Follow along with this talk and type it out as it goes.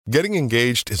Getting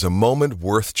engaged is a moment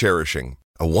worth cherishing.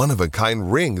 A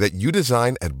one-of-a-kind ring that you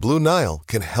design at Blue Nile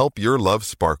can help your love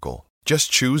sparkle.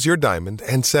 Just choose your diamond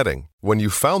and setting. When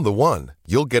you've found the one,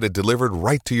 you'll get it delivered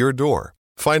right to your door.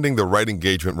 Finding the right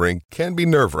engagement ring can be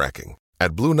nerve-wracking.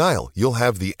 At Blue Nile, you'll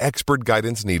have the expert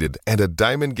guidance needed and a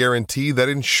diamond guarantee that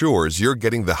ensures you're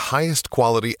getting the highest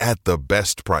quality at the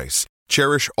best price.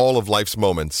 Cherish all of life's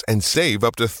moments and save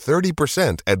up to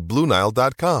 30% at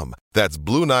BlueNile.com. That's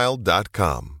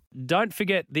BlueNile.com. Don't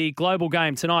forget the Global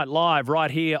Game tonight live right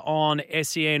here on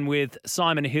SEN with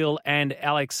Simon Hill and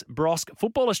Alex Brosk.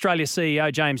 Football Australia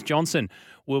CEO James Johnson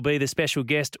will be the special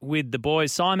guest with the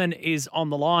boys. Simon is on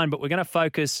the line, but we're going to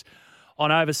focus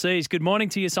on overseas. Good morning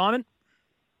to you, Simon.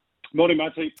 Morning,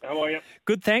 Matty. How are you?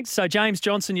 Good, thanks. So James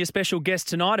Johnson, your special guest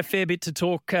tonight. A fair bit to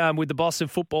talk with the boss of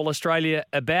Football Australia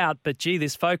about. But, gee,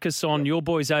 this focus on your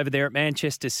boys over there at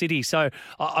Manchester City. So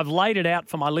I've laid it out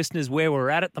for my listeners where we're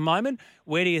at the moment.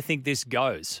 Where do you think this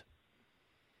goes?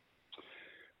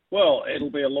 Well, it'll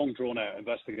be a long, drawn-out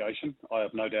investigation. I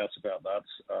have no doubts about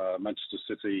that. Manchester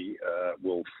City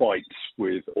will fight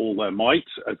with all their might,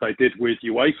 as they did with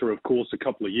UEFA, of course, a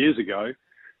couple of years ago,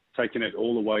 taking it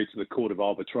all the way to the Court of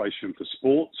Arbitration for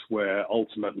Sport, where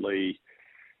ultimately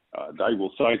they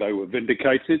will say they were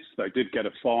vindicated. They did get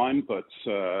a fine, but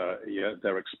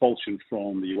their expulsion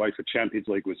from the UEFA Champions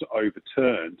League was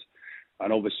overturned.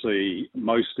 And obviously,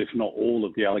 most, if not all,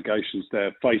 of the allegations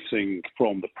they're facing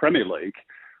from the Premier League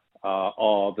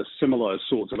are the similar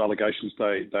sorts of allegations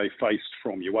they faced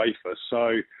from UEFA.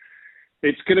 So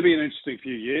it's going to be an interesting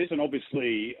few years. And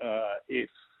obviously, if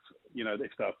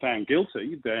they're found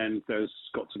guilty, then there's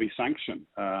got to be sanction.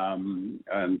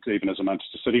 And even as a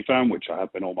Manchester City fan, which I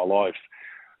have been all my life,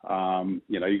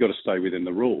 you've got to stay within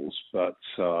the rules. But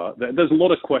there's a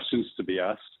lot of questions to be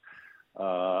asked.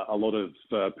 A lot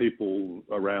of people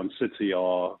around City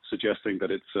are suggesting that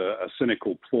it's a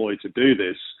cynical ploy to do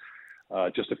this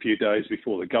just a few days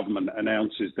before the government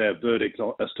announces their verdict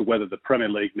as to whether the Premier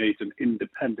League needs an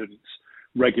independent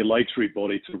regulatory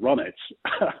body to run it.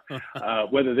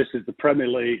 Whether this is the Premier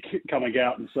League coming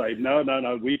out and say,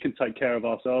 no, we can take care of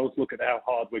ourselves. Look at how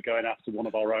hard we're going after one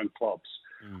of our own clubs.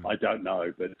 I don't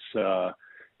know, but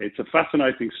it's a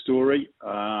fascinating story,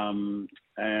 and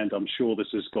I'm sure this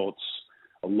has got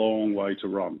a long way to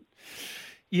run.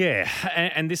 Yeah,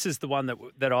 and this is the one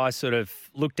that I sort of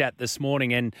looked at this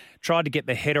morning and tried to get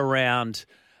the head around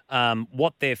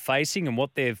what they're facing and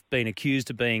what they've been accused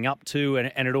of being up to,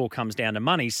 and it all comes down to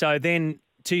money. So then,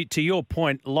 to your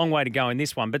point, a long way to go in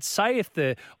this one, but say if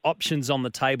the options on the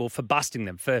table for busting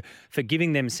them, for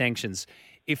giving them sanctions,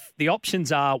 if the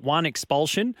options are one,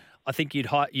 expulsion, I think you'd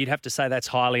have to say that's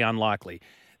highly unlikely.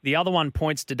 The other one,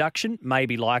 points deduction, may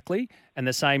be likely, and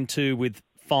the same too with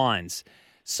fines.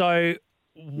 So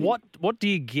what do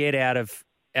you get out of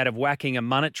whacking a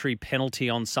monetary penalty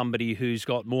on somebody who's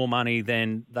got more money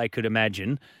than they could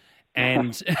imagine?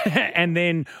 And and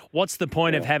then what's the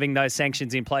point of having those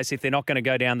sanctions in place if they're not going to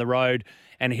go down the road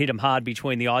and hit them hard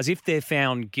between the eyes if they're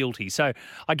found guilty? So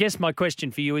I guess my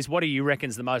question for you is, what do you reckon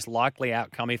is the most likely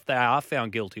outcome if they are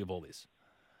found guilty of all this?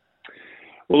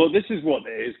 Well, this is what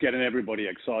is getting everybody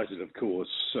excited, of course,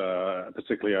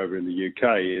 particularly over in the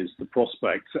UK, is the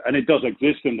prospect, and it does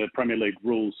exist in the Premier League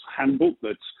rules handbook,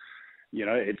 that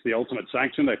it's the ultimate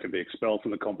sanction. They can be expelled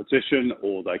from the competition,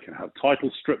 or they can have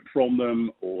titles stripped from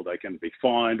them, or they can be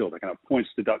fined, or they can have points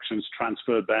deductions,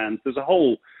 transfer bans. There's a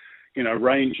whole,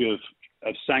 range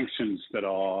of sanctions that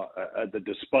are at the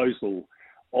disposal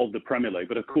of the Premier League.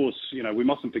 But of course, we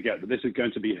mustn't forget that this is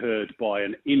going to be heard by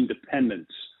an independent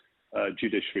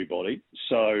judiciary body.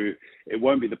 So it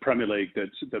won't be the Premier League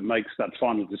that makes that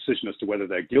final decision as to whether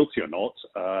they're guilty or not.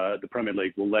 The Premier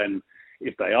League will then,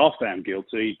 if they are found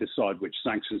guilty, decide which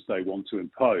sanctions they want to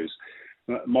impose.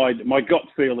 My gut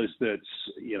feel is that,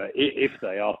 if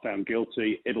they are found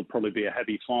guilty, it'll probably be a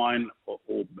heavy fine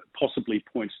or possibly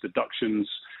points deductions,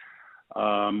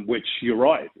 which you're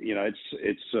right,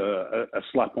 it's a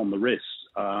slap on the wrist.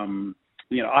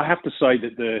 I have to say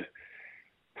that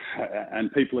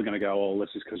and people are going to go, oh, this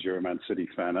is because you're a Man City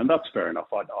fan, and that's fair enough.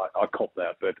 I cop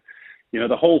that, but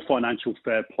the whole financial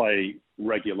fair play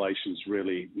regulations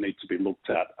really need to be looked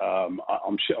at.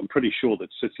 I'm pretty sure that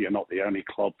City are not the only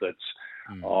club that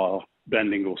are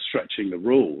bending or stretching the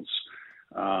rules.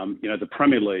 The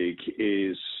Premier League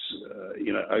is,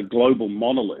 a global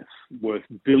monolith worth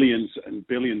billions and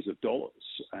billions of dollars,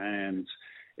 and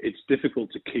it's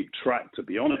difficult to keep track, to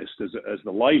be honest, as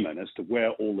the layman, as to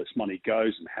where all this money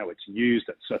goes and how it's used,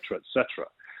 et cetera, et cetera.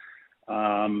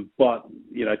 But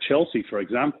Chelsea, for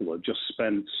example, have just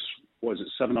spent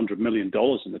 $700 million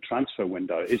in the transfer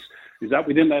window. Is that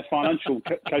within their financial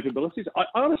capabilities? I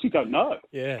honestly don't know.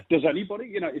 Yeah. Does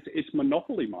anybody? It's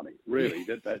monopoly money, really,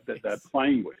 that they're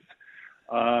playing with.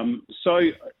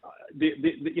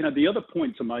 The other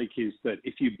point to make is that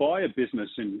if you buy a business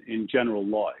in general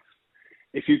life,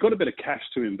 if you've got a bit of cash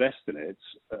to invest in it,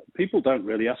 people don't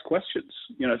really ask questions.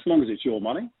 As long as it's your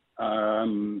money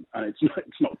and it's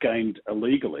not gained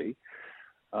illegally.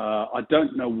 I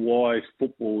don't know why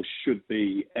football should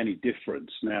be any different.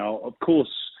 Now, of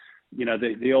course,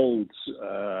 the old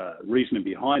reasoning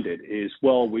behind it is,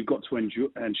 well, we've got to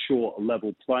ensure a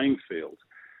level playing field.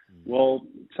 Well,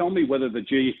 tell me whether the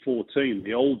G14,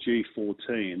 the old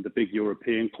G14, the big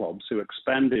European clubs who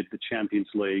expanded the Champions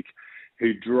League,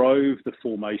 who drove the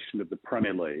formation of the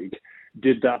Premier League,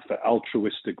 did that for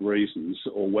altruistic reasons,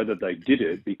 or whether they did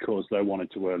it because they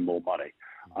wanted to earn more money.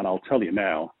 And I'll tell you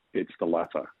now, it's the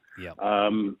latter. Yep.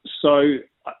 So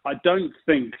I don't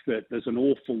think that there's an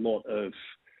awful lot of,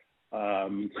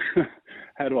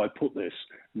 how do I put this,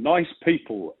 nice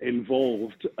people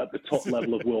involved at the top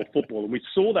level of world football. And we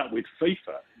saw that with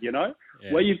FIFA,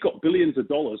 where you've got billions of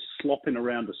dollars slopping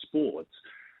around the sport.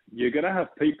 You're going to have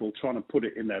people trying to put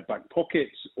it in their back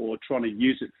pockets or trying to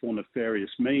use it for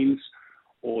nefarious means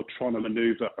or trying to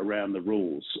maneuver around the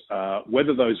rules.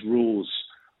 Whether those rules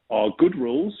are good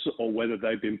rules or whether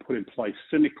they've been put in place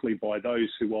cynically by those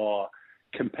who are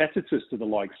competitors to the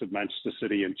likes of Manchester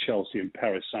City and Chelsea and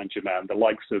Paris Saint-Germain, the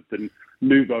likes of the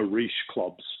nouveau riche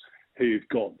clubs who've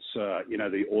got,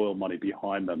 the oil money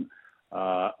behind them.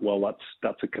 Well,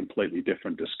 that's a completely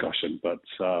different discussion. But,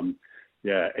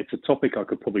 it's a topic I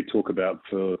could probably talk about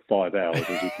for 5 hours,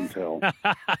 as you can tell.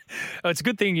 Well, it's a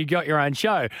good thing you got your own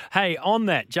show. Hey, on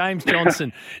that, James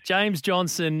Johnson. James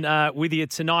Johnson with you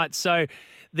tonight. So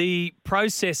the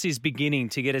process is beginning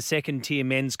to get a second-tier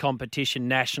men's competition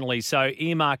nationally, so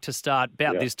earmarked to start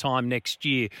about this time next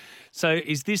year. So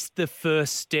is this the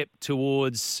first step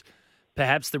towards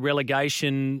perhaps the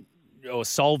relegation or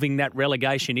solving that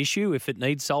relegation issue if it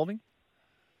needs solving?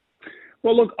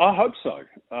 Well, look, I hope so.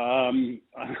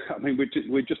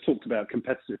 We just talked about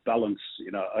competitive balance,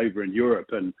 over in Europe,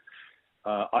 and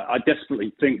I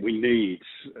desperately think we need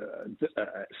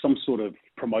some sort of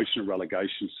promotion and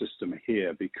relegation system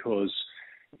here because,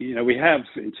 we have,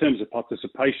 in terms of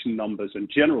participation numbers and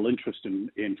general interest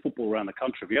in football around the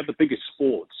country, we have the biggest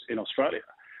sports in Australia.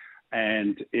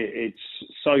 And it's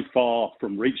so far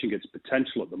from reaching its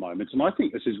potential at the moment. And I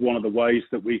think this is one of the ways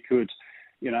that we could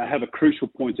have a crucial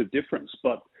point of difference.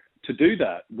 But to do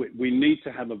that, we need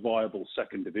to have a viable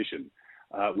second division.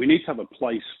 We need to have a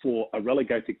place for a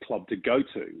relegated club to go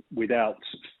to without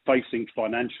facing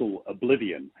financial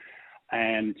oblivion.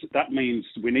 And that means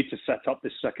we need to set up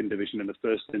this second division in the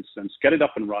first instance, get it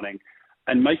up and running,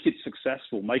 and make it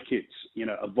successful, make it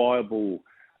a viable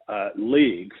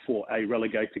league for a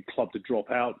relegated club to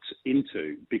drop out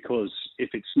into. Because if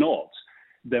it's not,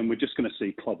 then we're just going to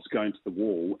see clubs going to the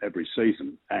wall every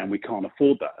season. And we can't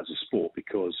afford that as a sport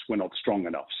because we're not strong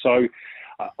enough. So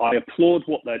I applaud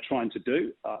what they're trying to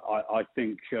do. I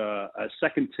think a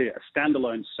second tier, a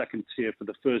standalone second tier for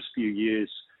the first few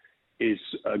years is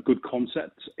a good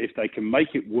concept. If they can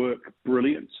make it work,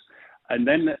 brilliant. And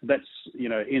then let's,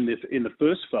 in the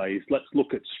first phase, let's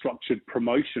look at structured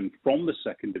promotion from the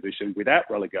second division without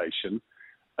relegation.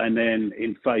 And then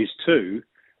in phase 2,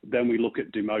 then we look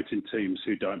at demoting teams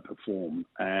who don't perform.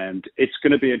 And it's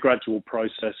going to be a gradual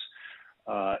process.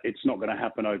 It's not going to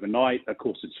happen overnight. Of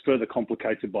course, it's further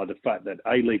complicated by the fact that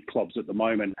A-League clubs at the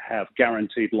moment have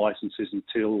guaranteed licenses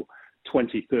until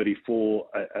 2034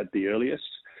 at the earliest.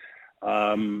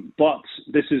 But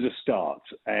this is a start,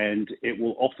 and it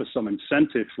will offer some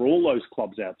incentive for all those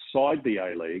clubs outside the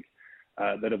A-League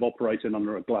that have operated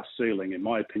under a glass ceiling, in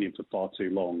my opinion, for far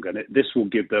too long. And this will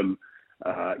give them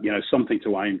something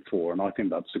to aim for, and I think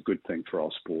that's a good thing for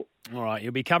our sport. All right,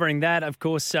 you'll be covering that, of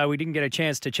course. We didn't get a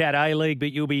chance to chat A-League,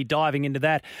 but you'll be diving into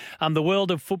that. The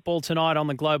world of football tonight on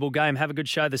the Global Game. Have a good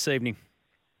show this evening.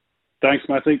 Thanks,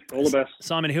 Matthew. All the best.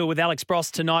 Simon Hill with Alex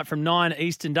Bross tonight from 9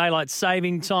 Eastern Daylight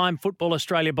Saving Time. Football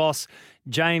Australia boss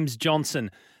James Johnson,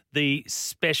 the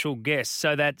special guest.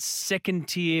 So that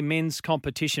second-tier men's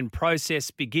competition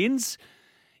process begins,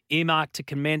 earmarked to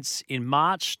commence in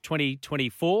March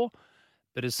 2024.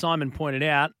 But as Simon pointed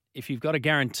out, if you've got a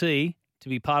guarantee to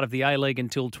be part of the A-League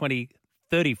until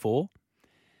 2034,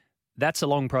 that's a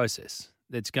long process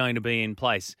that's going to be in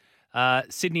place.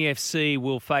 Sydney FC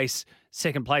will face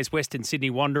second place Western Sydney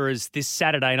Wanderers this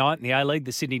Saturday night in the A-League,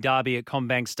 the Sydney Derby at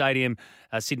CommBank Stadium.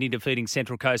 Sydney defeating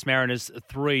Central Coast Mariners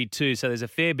 3-2. So there's a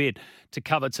fair bit to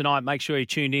cover tonight. Make sure you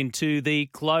tuned in to the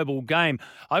Global Game.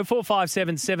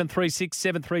 0457 736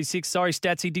 736. Sorry,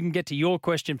 Statsy, didn't get to your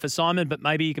question for Simon, but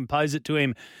maybe you can pose it to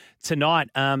him tonight.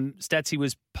 Statsy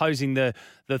was posing the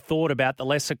thought about the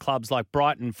lesser clubs like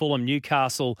Brighton, Fulham,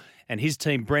 Newcastle, and his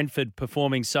team Brentford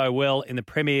performing so well in the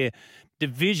Premier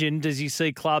Division. Does he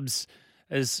see clubs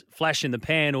as flash in the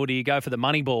pan, or do you go for the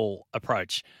money ball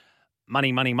approach?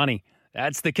 Money, money, money.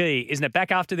 That's the key, isn't it?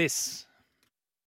 Back after this.